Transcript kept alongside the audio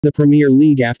the Premier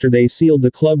League after they sealed the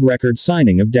club record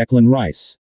signing of Declan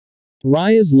Rice.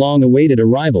 Raya's long-awaited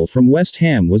arrival from West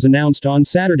Ham was announced on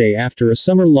Saturday after a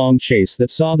summer-long chase that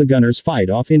saw the Gunners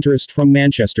fight off interest from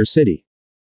Manchester City.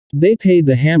 They paid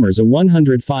the Hammers a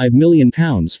 £105 million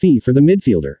fee for the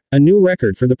midfielder, a new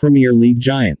record for the Premier League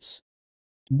giants.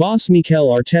 Boss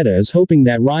Mikel Arteta is hoping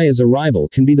that Raya's arrival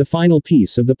can be the final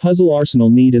piece of the puzzle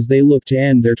Arsenal need as they look to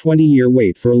end their 20-year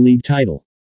wait for a league title.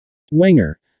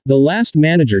 Wenger, the last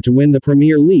manager to win the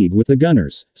Premier League with the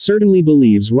Gunners, certainly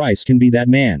believes Rice can be that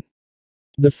man.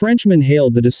 The Frenchman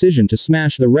hailed the decision to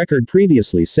smash the record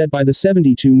previously set by the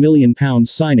 £72 million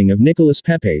signing of Nicolas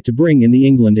Pepe to bring in the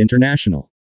England international.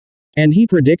 And he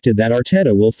predicted that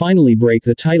Arteta will finally break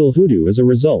the title hoodoo as a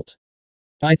result.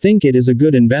 I think it is a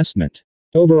good investment.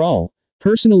 Overall,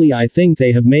 personally I think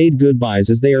they have made good buys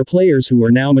as they are players who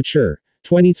are now mature,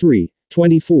 23,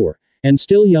 24, and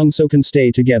still young so can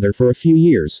stay together for a few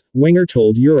years, Wenger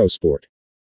told Eurosport.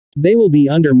 They will be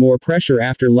under more pressure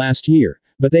after last year,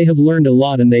 but they have learned a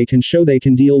lot and they can show they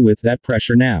can deal with that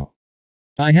pressure now.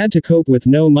 I had to cope with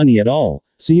no money at all,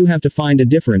 so you have to find a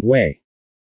different way.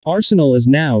 Arsenal is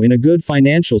now in a good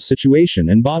financial situation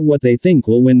and bought what they think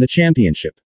will win the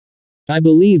championship. I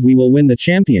believe we will win the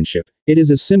championship, it is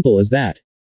as simple as that.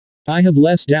 I have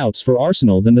less doubts for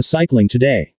Arsenal than the cycling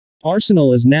today.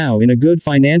 Arsenal is now in a good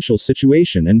financial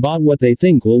situation and bought what they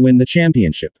think will win the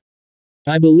championship.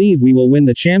 I believe we will win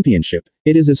the championship,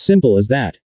 it is as simple as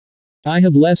that. I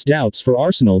have less doubts for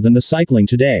Arsenal than the cycling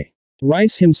today.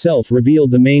 Rice himself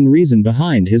revealed the main reason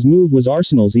behind his move was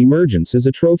Arsenal's emergence as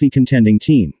a trophy-contending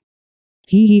team.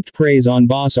 He heaped praise on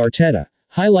boss Arteta,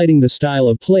 highlighting the style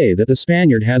of play that the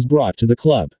Spaniard has brought to the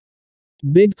club.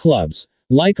 Big clubs,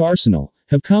 like Arsenal,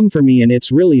 have come for me and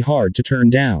it's really hard to turn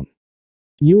down.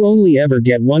 You only ever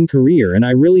get one career and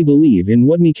I really believe in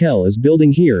what Mikel is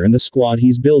building here and the squad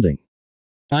he's building.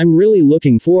 I'm really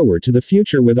looking forward to the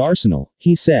future with Arsenal,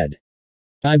 he said.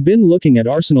 I've been looking at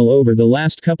Arsenal over the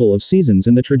last couple of seasons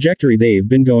and the trajectory they've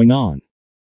been going on.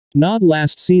 Not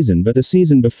last season but the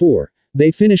season before,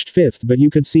 they finished 5th but you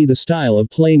could see the style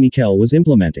of play Mikel was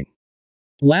implementing.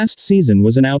 Last season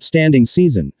was an outstanding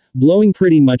season, blowing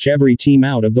pretty much every team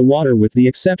out of the water with the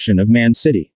exception of Man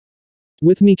City.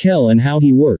 With Mikel and how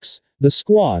he works, the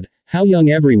squad, how young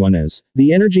everyone is,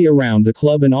 the energy around the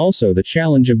club and also the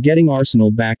challenge of getting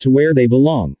Arsenal back to where they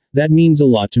belong, that means a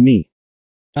lot to me.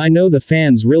 I know the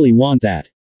fans really want that.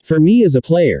 For me as a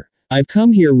player, I've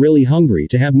come here really hungry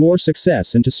to have more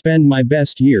success and to spend my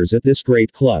best years at this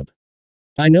great club.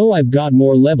 I know I've got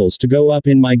more levels to go up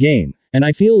in my game, and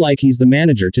I feel like he's the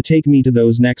manager to take me to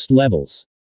those next levels.